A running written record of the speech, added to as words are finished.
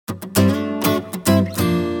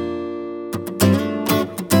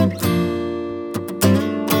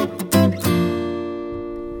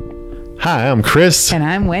Hi, I'm Chris. And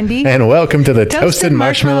I'm Wendy. And welcome to the Toasted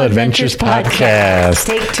Marshmallow Adventures podcast.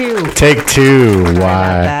 Take two. Take two. Sorry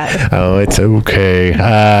Why? about that. Oh, it's okay.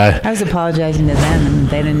 I was apologizing to them, and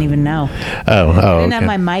they didn't even know. I didn't have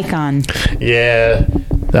my mic on. Yeah.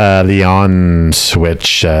 The on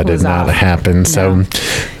switch did not happen. No.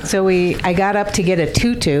 So I got up to get a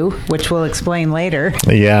tutu, which we'll explain later.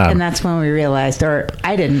 Yeah. And that's when we realized, or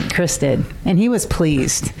I didn't, Chris did. And he was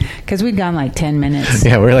pleased because we'd gone like 10 minutes.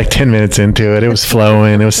 Yeah, we were like 10 minutes into it. It was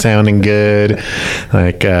flowing. It was sounding good.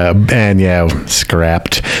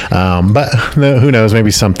 Scrapped. But who knows? Maybe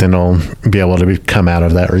something will be able to come out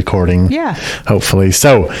of that recording. Yeah. Hopefully.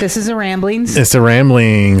 So this is the Ramblings. It's the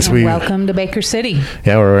Ramblings. And welcome to Baker City.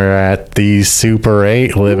 Yeah, we're at the Super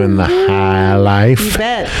 8, living the high life. You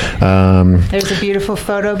bet. There's a beautiful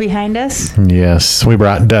photo behind us. Yes, we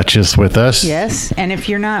brought Duchess with us. Yes, and if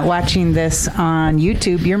you're not watching this on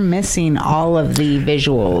YouTube, you're missing all of the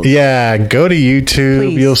visuals. Yeah, go to YouTube.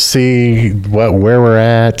 Please. You'll see where we're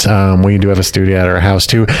at. We do have a studio at our house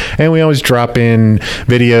too, and we always drop in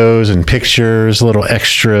videos and pictures, little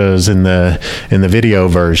extras in the video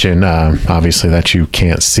version. Obviously, that you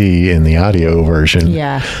can't see in the audio version.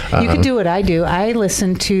 Yeah, you could do what I do. I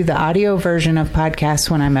listen to the audio version of podcasts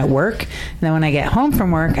when I'm at work. And then when I get home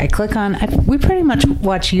from work, I click on. We pretty much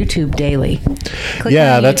watch YouTube daily.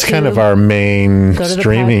 That's kind of our main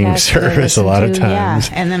streaming service a lot of times.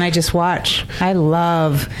 Yeah, and then I just watch. I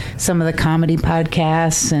love some of the comedy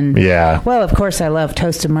podcasts, and well, of course, I love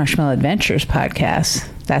Toasted Marshmallow Adventures podcast.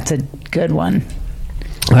 That's a good one.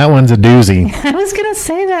 That one's a doozy. I was going to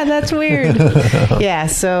say that. That's weird. Yeah.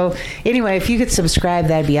 So anyway, if you could subscribe,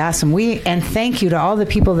 that'd be awesome. And thank you to all the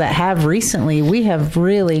people that have recently. We have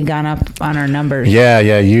really gone up on our numbers. Yeah.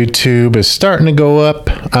 YouTube is starting to go up.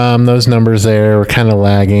 Those numbers there were kind of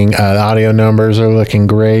lagging. Audio numbers are looking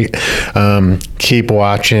great. Keep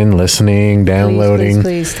watching, listening, downloading.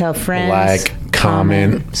 Please tell friends. Like,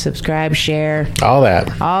 comment, subscribe, share, all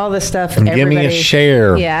that, all the stuff. Give me a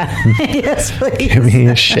share. Yeah. Yes, please. Give me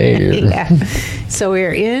a share. Yeah. So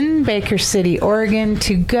we're in Baker City, Oregon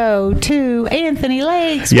to go to Anthony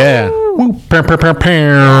Lakes. Yeah. Woo!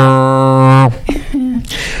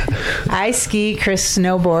 I ski, Chris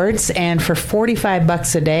snowboards, and for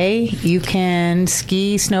 $45 a day, you can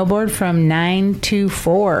ski, snowboard from 9 to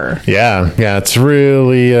 4. Yeah, it's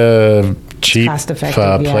really cheap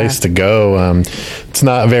place to go. It's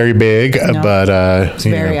not very big, but it's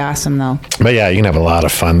very awesome though. But yeah, you can have a lot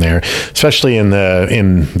of fun there, especially in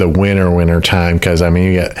the winter time, because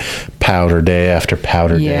you get powder day after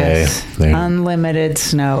powder day. Unlimited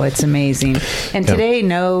snow. It's amazing. And today,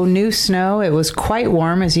 no new snow. It was quite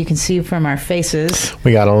warm, as you can see from our faces.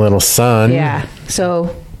 We got a little sun. Yeah.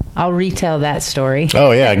 So I'll retell that story.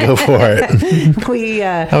 Oh, yeah, go for it.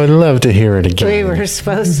 I would love to hear it again. We were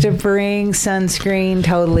supposed to bring sunscreen,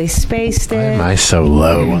 totally spaced it. Why am I so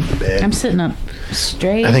low on the bed? I'm sitting up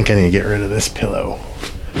straight. I think I need to get rid of this pillow.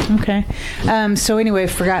 Okay. So anyway,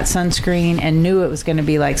 forgot sunscreen and knew it was going to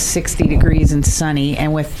be like 60 degrees and sunny.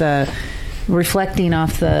 And with the reflecting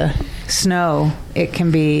off the snow, it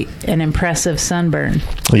can be an impressive sunburn.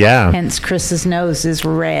 Yeah. Hence, Chris's nose is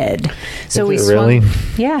red. So we really?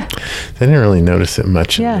 Yeah. I didn't really notice it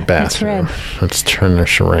much in the bathroom. It's red. Let's turn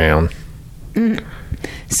this around.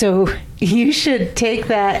 So you should take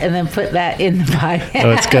that and then put that in the podcast.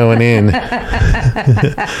 Oh, it's going in.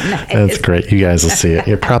 Nice. That's great. You guys will see it.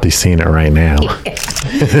 You're probably seeing it right now. Yeah.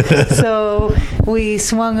 So we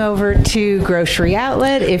swung over to Grocery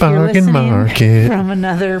Outlet. If you're listening Market. From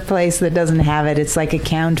another place that doesn't have it, it's like a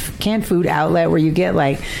canned food outlet where you get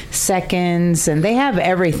like seconds, and they have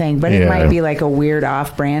everything, but it might be like a weird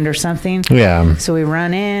off-brand or something. Yeah. So we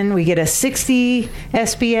run in, we get a 60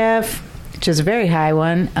 SPF, which is a very high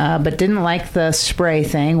one, but didn't like the spray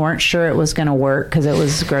thing. Weren't sure it was going to work because it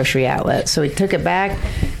was a Grocery Outlet. So we took it back,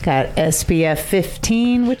 got SPF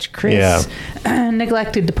 15, which Chris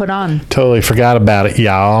neglected to put on. Totally forgot about it,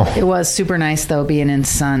 y'all. It was super nice, though, being in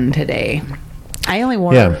sun today. I only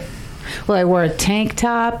wore... Well, I wore a tank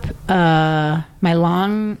top, my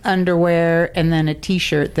long underwear, and then a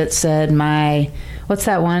T-shirt that said what's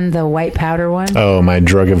that one? The white powder one? Oh, my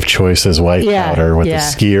drug of choice is white powder with a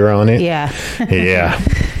skier on it. Yeah. Yeah.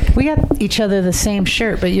 We got each other the same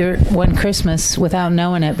shirt, but one Christmas without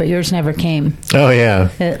knowing it, but yours never came. Oh, yeah.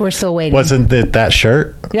 We're still waiting. Wasn't it that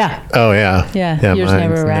shirt? Yeah. Oh, yeah. Yeah, yours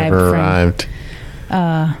never arrived.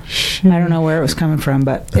 I don't know where it was coming from,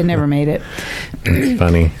 but it never made it. It's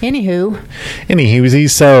funny. Anywho,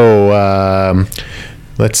 so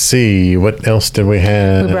let's see. What else did we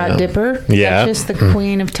have? We brought Dipper. Yeah. Duchess, the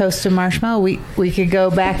queen of toasted marshmallow. We could go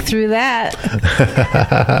back through that.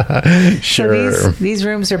 Sure. So these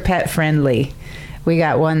rooms are pet friendly. We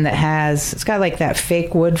got one that it's got like that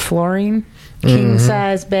fake wood flooring, king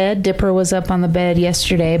size bed. Dipper was up on the bed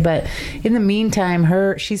yesterday, but in the meantime,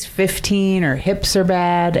 she's 15, her hips are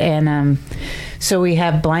bad, and so we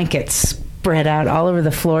have blankets spread out all over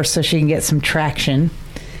the floor so she can get some traction.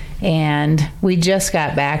 And we just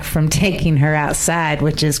got back from taking her outside,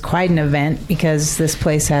 which is quite an event because this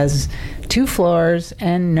place has 2 floors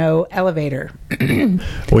and no elevator.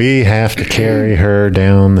 We have to carry her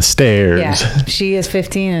down the stairs. Yeah, she is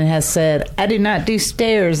 15 and has said, I do not do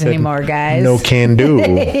stairs anymore, guys. No can do.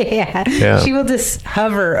 Yeah. She will just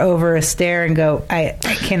hover over a stair and go, I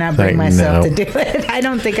cannot bring myself to do it. I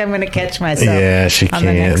don't think I'm going to catch myself. Yeah, she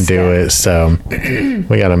can't do it. So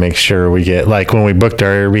we got to make sure we get, like when we booked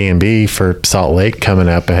our Airbnb for Salt Lake coming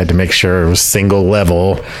up, I had to make sure it was single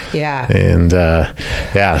level. Yeah. And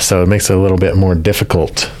so it makes it a little bit more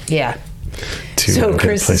difficult. Yeah. So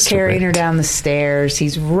Chris is carrying her down the stairs.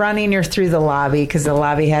 He's running her through the lobby because the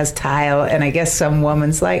lobby has tile. And I guess some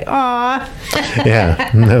woman's like, aw. Yeah.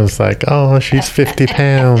 And I was like, oh, she's 50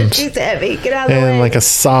 pounds. She's heavy. Get out of the way. And like a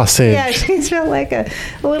sausage. Yeah, she's built like a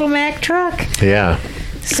little Mack truck. Yeah.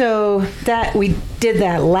 So we did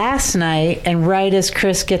that last night, and right as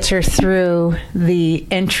Chris gets her through the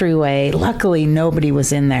entryway, luckily nobody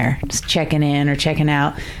was in there, just checking in or checking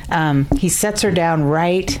out. He sets her down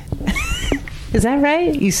right. Is that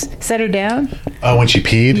right? You set her down? Oh, when she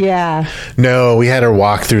peed? Yeah. No, we had her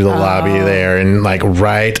walk through the lobby there, and like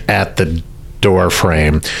right at the door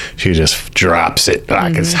frame, she just drops it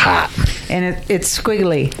like it's hot. And it's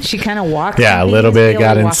squiggly. She kind of walked. Yeah, a little bit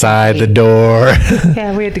got inside the door.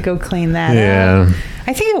 Yeah, we had to go clean that up.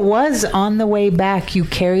 I think it was on the way back. You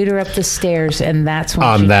carried her up the stairs, and that's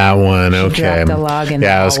when that one. She dropped the log in the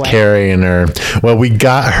I was hallway. carrying her. Well, we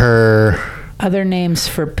got her. Other names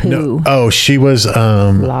for poo. No. Oh, she was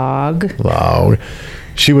log.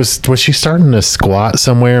 Was she starting to squat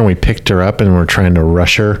somewhere, and we picked her up and we're trying to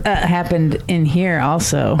rush her? Happened in here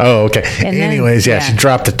also. Oh, okay. And anyways, then, she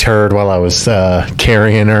dropped a turd while I was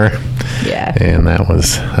carrying her. Yeah. And that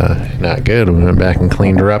was not good. We went back and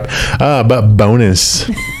cleaned her up. But bonus.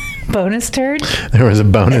 Bonus turd? There was a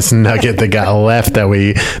bonus nugget that got left that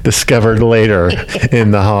we discovered later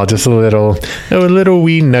in the hall. Just a little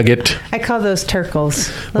wee nugget. I call those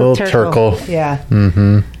turkles. Little turkle. Yeah.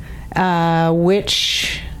 Mm-hmm.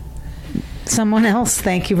 Which someone else,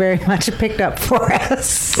 thank you very much, picked up for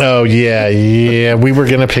us. Oh, yeah. We were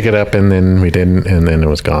going to pick it up, and then we didn't, and then it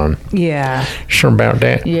was gone. Yeah. Sure about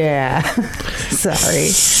that. Yeah. Sorry.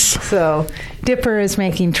 So Dipper is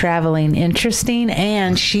making traveling interesting,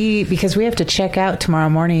 and because we have to check out tomorrow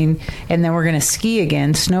morning, and then we're going to ski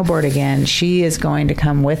again, snowboard again. She is going to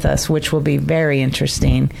come with us, which will be very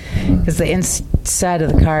interesting because the inside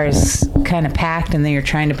of the car is kind of packed, and then you're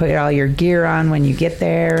trying to put all your gear on when you get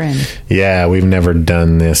there. And yeah, we've never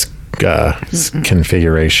done this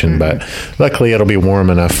configuration, but luckily it'll be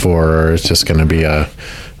warm enough for her. It's just going to be a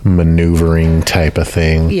maneuvering type of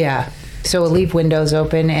thing. Yeah. So we'll leave windows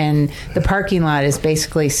open, and the parking lot is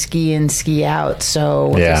basically ski in, ski out. So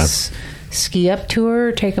we'll just ski up to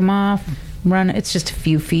her, take them off, run. It's just a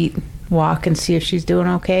few feet walk and see if she's doing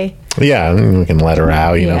okay. Yeah, we can let her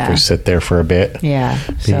out, if we sit there for a bit. Yeah.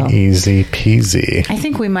 Be easy peasy. I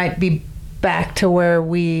think we might be back to where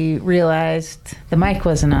we realized the mic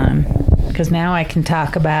wasn't on. Because now I can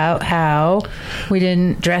talk about how we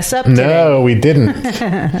didn't dress up today. No, we didn't. Do you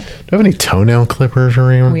have any toenail clippers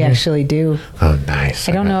or anything? We actually do. Oh, nice.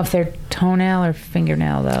 I don't know if they're toenail or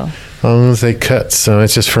fingernail, though. As long as they cut, so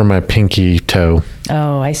it's just for my pinky toe.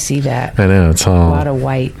 Oh, I see that. I know, it's all... A lot of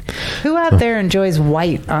white. Who out there enjoys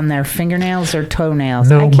white on their fingernails or toenails?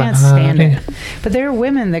 Nobody. I can't stand it. But there are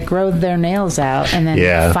women that grow their nails out and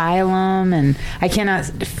then file them, and I cannot...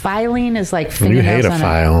 Filing is like fingernails you hate a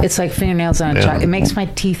file. It's like fingernails on a chalk. It makes my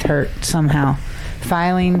teeth hurt somehow.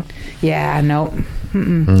 Filing, nope.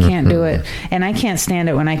 Can't do it. And I can't stand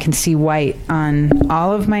it when I can see white on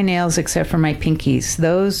all of my nails except for my pinkies.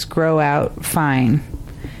 Those grow out fine.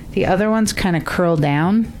 The other ones kind of curl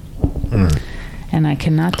down. And I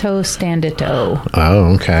cannot stand it. Oh,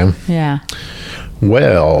 okay. Yeah.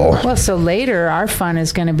 Well, so later our fun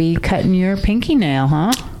is going to be cutting your pinky nail,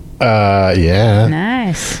 huh? Yeah.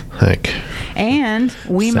 Nice. Heck. And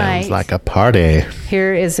we Sounds like a party.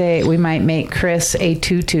 We might make Chris a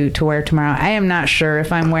tutu to wear tomorrow. I am not sure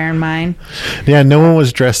if I'm wearing mine. Yeah, no one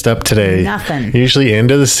was dressed up today. Nothing. Usually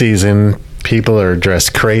end of the season, people are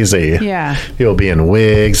dressed crazy. Yeah. People be in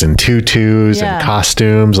wigs and tutus Yeah. and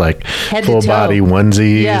costumes, like Head to full toe. body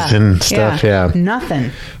onesies Yeah. and stuff. Yeah.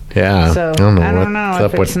 Nothing. Yeah. So I don't know if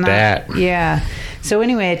what's up it's with that. Yeah. So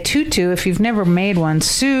anyway, a tutu, if you've never made one,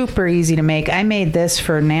 super easy to make. I made this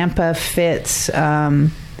for Nampa Fit's,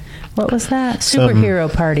 what was that?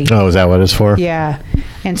 Superhero party. Oh, is that what it's for? Yeah.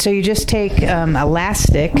 And so you just take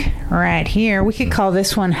elastic right here. We could call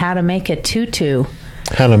this one How to Make a Tutu.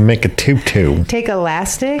 How to make a tutu. Take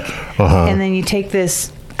elastic, Uh-huh. and then you take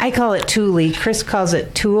this, I call it Tule. Chris calls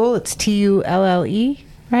it Tulle. It's Tulle,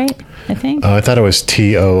 right? I think. I thought it was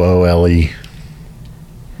Toole.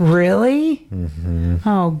 Really? Mm-hmm.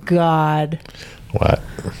 Oh, God. What?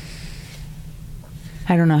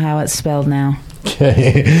 I don't know how it's spelled now.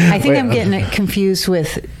 Okay. I think I'm getting it confused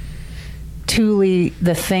with Thule,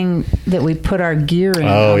 the thing that we put our gear in.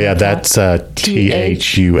 Oh, on yeah, the top. that's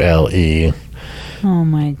Thule. Oh,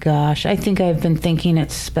 my gosh. I think I've been thinking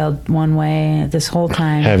it's spelled one way this whole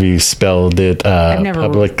time. Have you spelled it never-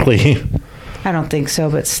 publicly? I don't think so,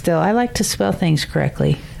 but still, I like to spell things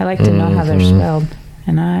correctly. I like to know how they're spelled,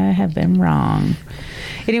 and I have been wrong.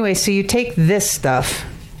 Anyway, so you take this stuff,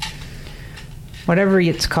 whatever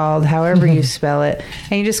it's called, however you spell it,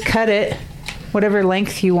 and you just cut it whatever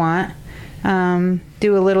length you want.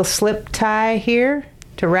 Do a little slip tie here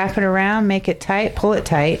to wrap it around, make it tight, pull it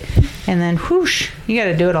tight, and then whoosh. You got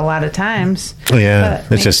to do it a lot of times. Yeah,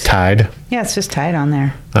 But it's just tied. Yeah, it's just tied on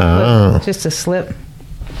there. Oh. Look, just a slip.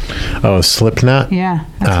 Oh, a slip knot? Yeah,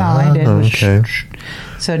 that's all I did. was Okay.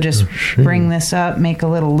 So just bring this up, make a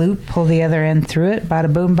little loop, pull the other end through it,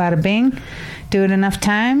 bada boom, bada bing. Do it enough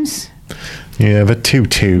times. You have a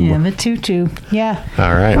tutu. Yeah, the tutu. Yeah.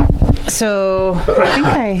 All right. So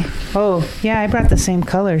I brought the same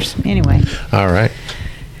colors. Anyway, All right.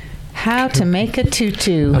 how to make a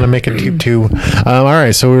tutu. How to make a tutu. All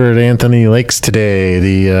right. So we were at Anthony Lakes today.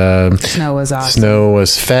 The Snow was awesome. snow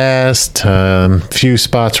was fast. Few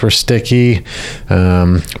spots were sticky,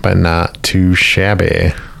 but not too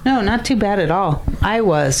shabby. No, not too bad at all. I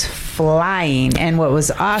was flying, and what was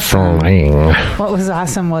awesome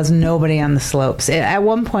was nobody on the slopes. At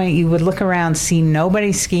one point, you would look around, see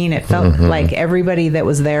nobody skiing. It felt like everybody that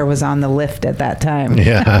was there was on the lift at that time.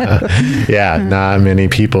 Yeah. Yeah. Not many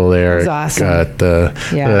people there. It was awesome. At the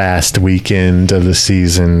Yeah. last weekend of the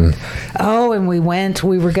season. Oh, and we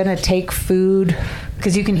were going to take food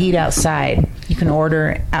because you can eat outside. You can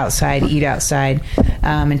order outside, eat outside,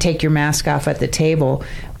 and take your mask off at the table.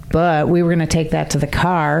 But we were going to take that to the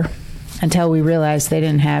car until we realized they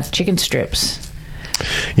didn't have chicken strips,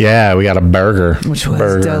 Yeah, we got a burger. which was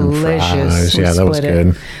Burger and delicious. fries. We Yeah, that was split it.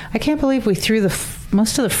 good. I can't believe we threw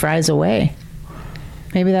most of the fries away.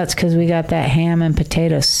 Maybe that's because we got that ham and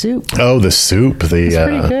potato soup. Oh, the soup. The It's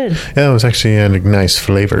pretty good. Yeah, it was actually a nice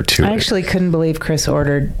flavor to I it. actually couldn't believe Chris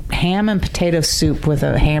ordered ham and potato soup with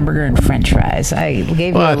a hamburger and French fries. I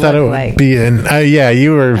gave Well, you I a thought it look would like, be an. Yeah,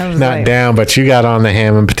 you were I was not like- down, but you got on the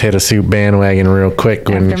ham and potato soup bandwagon real quick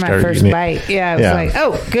when you after my started first eating it. bite. Yeah, I was Yeah. like,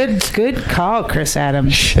 oh, good call, Chris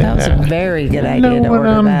Adams. That was a Yeah. very good I idea know to what order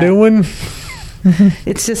I'm that. doing.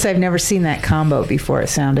 It's just I've never seen that combo before. It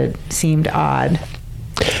seemed odd.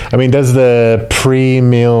 I mean, does the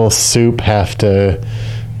pre-meal soup have to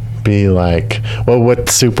be like? Well, what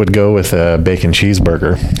soup would go with a bacon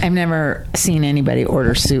cheeseburger? I've never seen anybody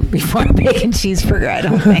order soup before a bacon cheeseburger. I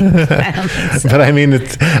don't think. So. But I mean,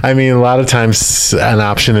 a lot of times an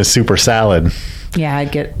option is soup or salad. Yeah,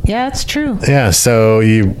 it's true. Yeah, so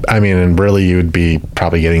and really you would be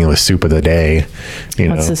probably getting the soup of the day.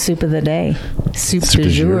 What's the soup of the day? Soup Soup du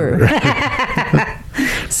du jour.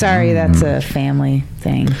 Sorry, that's a family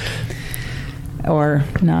thing. Or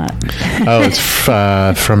not. Oh, it's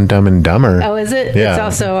from Dumb and Dumber. Oh, is it? Yeah. It's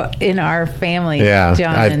also in our family. Yeah,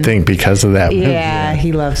 John I and- think because of that movie. Yeah,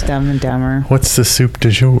 he loves Dumb and Dumber. What's the soup du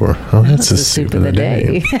jour? Oh, that's the soup of the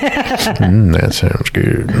day. That sounds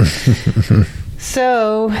good.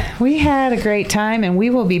 So we had a great time, and we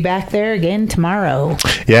will be back there again tomorrow.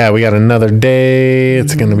 Yeah, we got another day.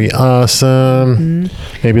 It's going to be awesome.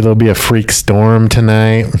 Maybe there'll be a freak storm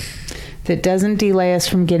tonight. That doesn't delay us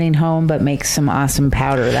from getting home, but makes some awesome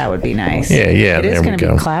powder. That would be nice. Yeah, It is there we going to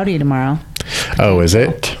go. be cloudy tomorrow. Oh, is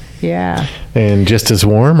it? Yeah. And just as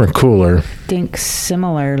warm or cooler? Think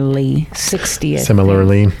similarly 60. I think.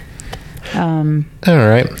 Similarly. All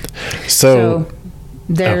right. So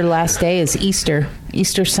their last day is Easter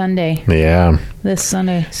Sunday. yeah. This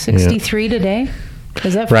Sunday, 63 today.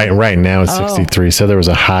 Is that Right now it's Oh. 63. So there was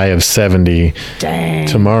a high of 70. Dang.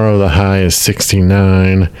 Tomorrow the high is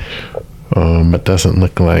 69. But doesn't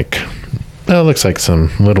look like... Well, it looks like some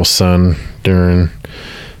little sun during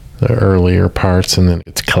the earlier parts, and then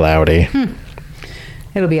it's cloudy.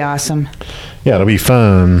 It'll be awesome. Yeah, it'll be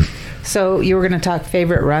fun. So you were going to talk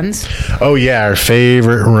favorite runs? Oh, yeah, our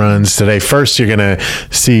favorite runs today. First, you're going to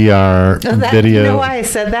see our video. You know why I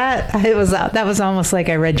said that? That was almost like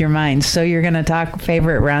I read your mind. So you're going to talk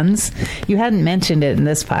favorite runs? You hadn't mentioned it in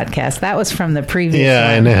this podcast. That was from the previous one.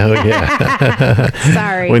 I know, yeah.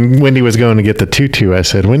 Sorry. When Wendy was going to get the tutu, I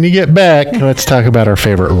said, when you get back, let's talk about our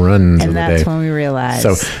favorite runs of the day. And that's when we realized.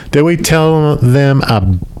 So, did we tell them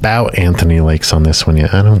about Anthony Lakes on this one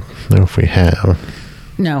yet? I don't know if we have.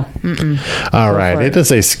 No. All right. It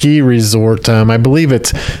is a ski resort. I believe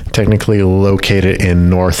it's technically located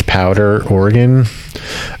in North Powder, Oregon.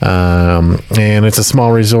 And it's a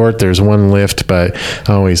small resort. There's one lift, but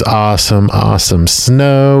always awesome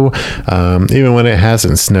snow. Even when it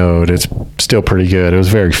hasn't snowed, it's still pretty good. It was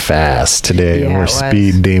very fast today. Yeah, We're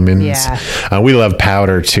speed demons. Yeah. We love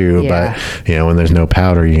powder too, but when there's no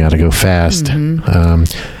powder, you got to go fast.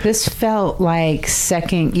 This felt like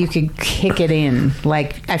you could kick it in.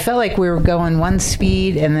 Like I felt like we were going one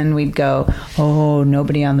speed and then we'd go, oh,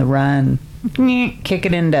 nobody on the run. Kick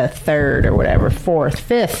it into third or whatever, fourth,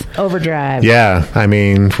 fifth, overdrive. Yeah, I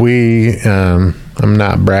mean, I'm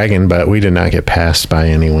not bragging, but we did not get passed by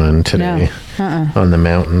anyone today on the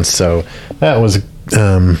mountain. So that was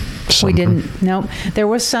we didn't. Nope. There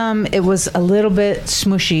was some. It was a little bit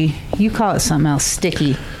smushy. You call it something else,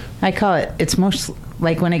 sticky. I call it. It's most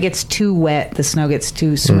like when it gets too wet, the snow gets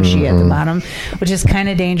too smushy at the bottom, which is kind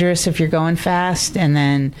of dangerous if you're going fast, and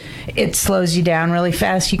then it slows you down really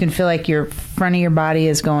fast. You can feel like your front of your body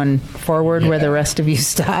is going forward where the rest of you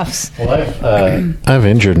stops. Well, I've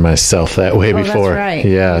injured myself that way before. That's right.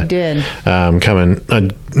 Yeah, you did. Coming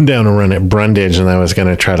down a run at Brundage, and I was going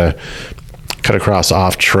to try to cut across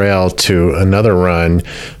off trail to another run,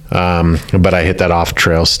 but I hit that off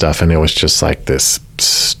trail stuff, and it was just like this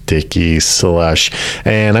sticky slush,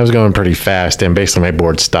 and I was going pretty fast, and basically my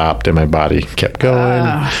board stopped and my body kept going,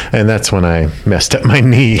 and that's when I messed up my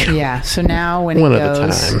knee. Yeah, so now when he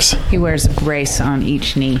goes, he wears a brace on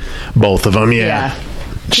each knee. Both of them, yeah.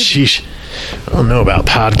 Sheesh. I don't know about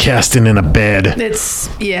podcasting in a bed.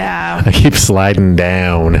 I keep sliding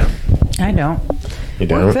down. I don't. You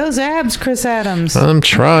don't? Work those abs, Chris Adams. I'm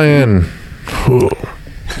trying.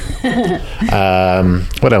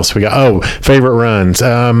 What else we got? Oh, favorite runs.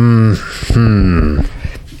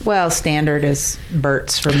 Well, standard is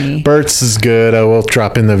Burt's for me. Burt's is good. I will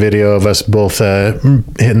drop in the video of us both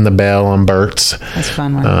hitting the bell on Burt's. That's a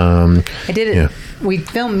fun one. I did it. Yeah. We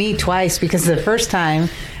filmed me twice because the first time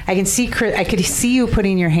I could see you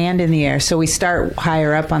putting your hand in the air. So we start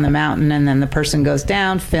higher up on the mountain, and then the person goes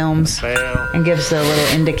down, films, and gives a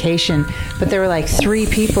little indication. But there were like 3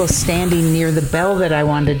 people standing near the bell that I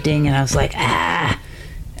wanted to ding, and I was like,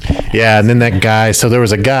 Yeah, and then that guy, so there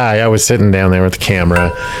was a guy, I was sitting down there with the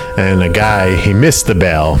camera, and a guy, he missed the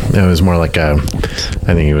bell. It was more like I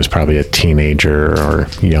think he was probably a teenager or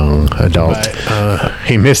young adult.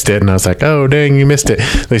 He missed it, and I was like, oh, dang, you missed it.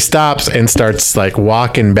 He stops and starts like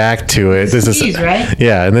walking back to it. This is right?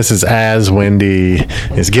 Yeah, and this is as Wendy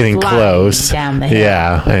is getting close. Down the hill.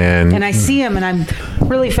 Yeah, and I see him, and I'm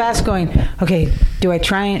really fast going, okay, do I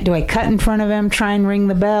cut in front of him, try and ring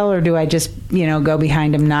the bell, or do I just, go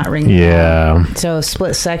behind him, not ring the bell? So a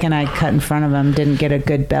split second, I cut in front of him, didn't get a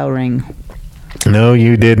good bell ring. No,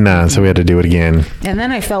 you did not, so we had to do it again. And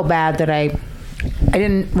then I felt bad that I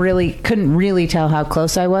couldn't really tell how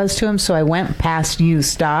close I was to him, so I went past you,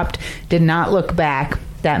 stopped, did not look back.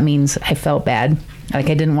 That means I felt bad. Like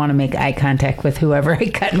I didn't want to make eye contact with whoever I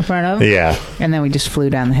cut in front of. Yeah. And then we just flew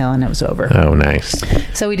down the hill and it was over. Oh, nice.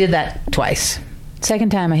 So we did that twice. Second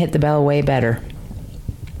time I hit the bell way better.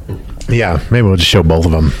 Yeah, maybe we'll just show both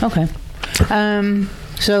of them. Okay.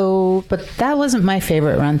 But that wasn't my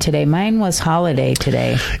favorite run today. Mine was Holiday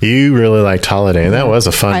today. You really liked Holiday, and that was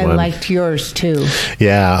a fun one. I liked yours too.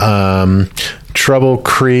 Yeah. Trouble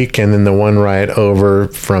Creek, and then the one right over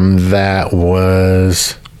from that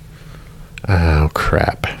was... Oh,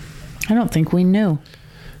 crap. I don't think we knew.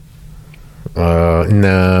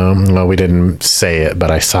 No. Well, we didn't say it, but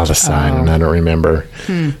I saw the sign, and I don't remember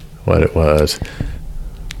what it was.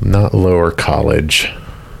 Not Lower College.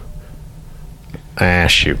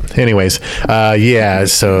 Shoot. Anyways,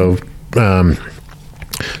 so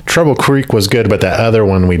Trouble Creek was good, but that other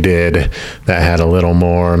one we did that had a little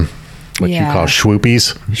more... What you call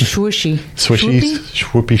swoopies? Swooshy. Swishies?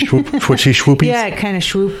 Swoopy, swoop, swooshy, swoopies? Yeah, it kind of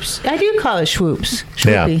swoops. I do call it swoops.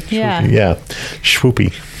 Swoopy. Yeah.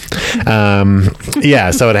 Swoopy.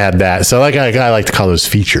 So it had that. So I like to call those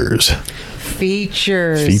features.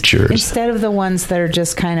 features. Instead of the ones that are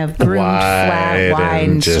just kind of groomed flat, wide,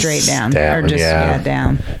 and straight down. Or just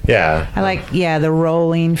down. Yeah. I like, the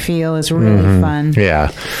rolling feel is really fun.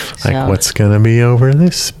 Yeah. Like, what's going to be over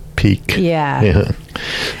this peak? Yeah.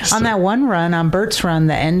 On that one run, on Bert's run,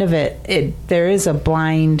 the end of it, there is a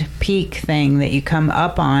blind peak thing that you come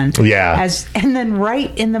up on. Yeah. And then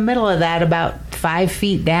right in the middle of that, about 5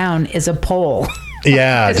 feet down, is a pole.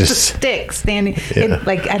 Yeah, it's just a stick standing. Yeah.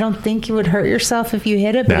 I don't think you would hurt yourself if you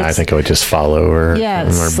hit it. No, I think it would just fall over. Yeah,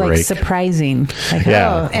 it's or break. Like surprising. Like,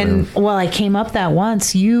 I came up that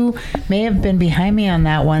once. You may have been behind me on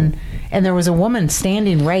that one, and there was a woman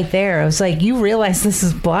standing right there. I was like, you realize this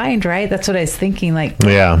is blind, right? That's what I was thinking. Like,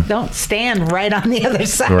 don't stand right on the other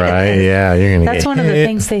side. Right, yeah, you're gonna. That's one of the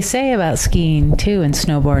things they say about skiing too and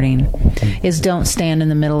snowboarding is don't stand in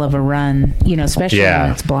the middle of a run. Especially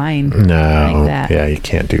when it's blind. No, like that. Yeah, you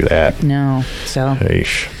can't do that. No, so.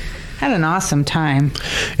 Eesh. Had an awesome time.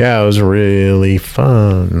 Yeah, it was really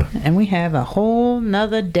fun. And we have a whole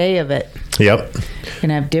nother day of it. Yep. We're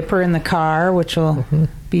gonna have Dipper in the car, which will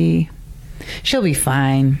be. She'll be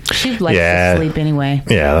fine. She likes to sleep anyway.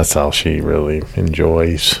 Yeah, that's all she really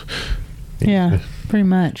enjoys. Yeah, pretty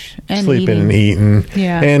much. And sleeping and eating.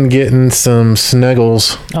 Yeah. And getting some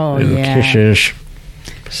snuggles. Oh, and kisses.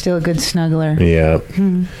 Still a good snuggler. Yeah.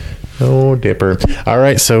 Oh, Dipper. All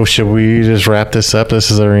right, so should we just wrap this up? This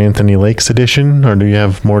is our Anthony Lakes edition, or do you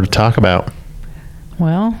have more to talk about?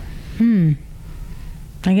 Well, I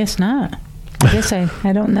guess not. I guess I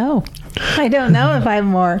don't know. I don't know if I have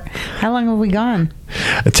more. How long have we gone?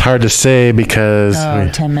 It's hard to say because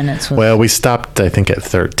 10 minutes. We stopped, I think, at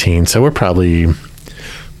 13, so we're probably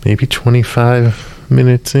maybe 25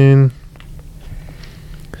 minutes in.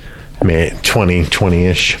 Maybe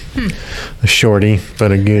 20-ish. A shorty,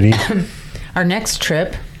 but a goodie. Our next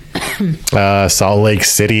trip. Salt Lake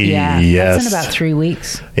City. Yeah, yes. that's in about 3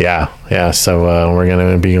 weeks. Yeah. So we're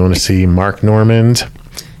going to be going to see Mark Normand.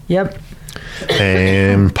 Yep.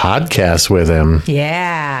 And podcast with him.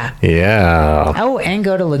 Yeah. Oh, and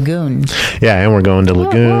go to Lagoon. Yeah, and we're going to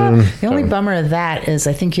Lagoon. The only bummer of that is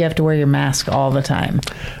I think you have to wear your mask all the time.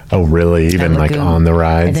 Oh, really? Even like on the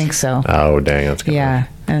rides? I think so. Oh, dang. That's good. Yeah.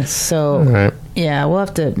 And so, right. Yeah, we'll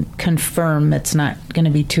have to confirm it's not going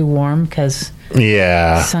to be too warm because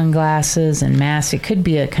sunglasses and masks. It could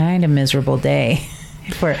be a kind of miserable day.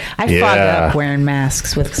 I fog up wearing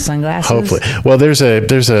masks with sunglasses. Hopefully. Well, there's a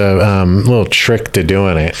little trick to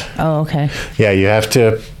doing it. Oh, okay. Yeah, you have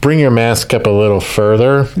to bring your mask up a little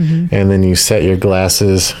further, and then you set your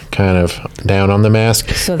glasses kind of down on the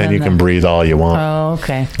mask, and you can breathe all you want. Oh,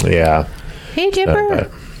 okay. Yeah. Hey,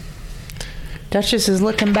 Dipper. Duchess is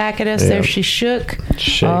looking back at us. There she shook.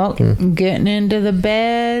 Shaking. Getting into the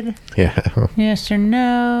bed. Yeah. Yes or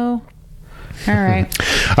no? All right.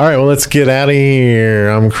 Well, let's get out of here.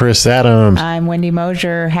 I'm Chris Adams. I'm Wendy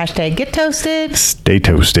Mosier. # get toasted. Stay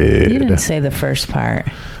toasted. You didn't say the first part.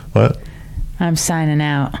 What? I'm signing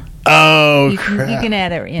out. Oh, crap. You can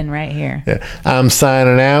add it in right here. Yeah. I'm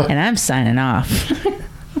signing out. And I'm signing off.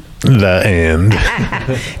 The end.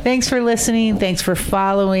 Thanks for listening. Thanks for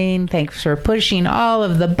following. Thanks for pushing all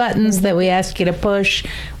of the buttons that we ask you to push.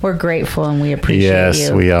 We're grateful and we appreciate you.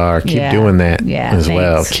 Yes, we are. Keep doing that as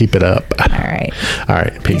well. Keep it up. All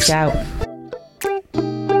right. Peace out.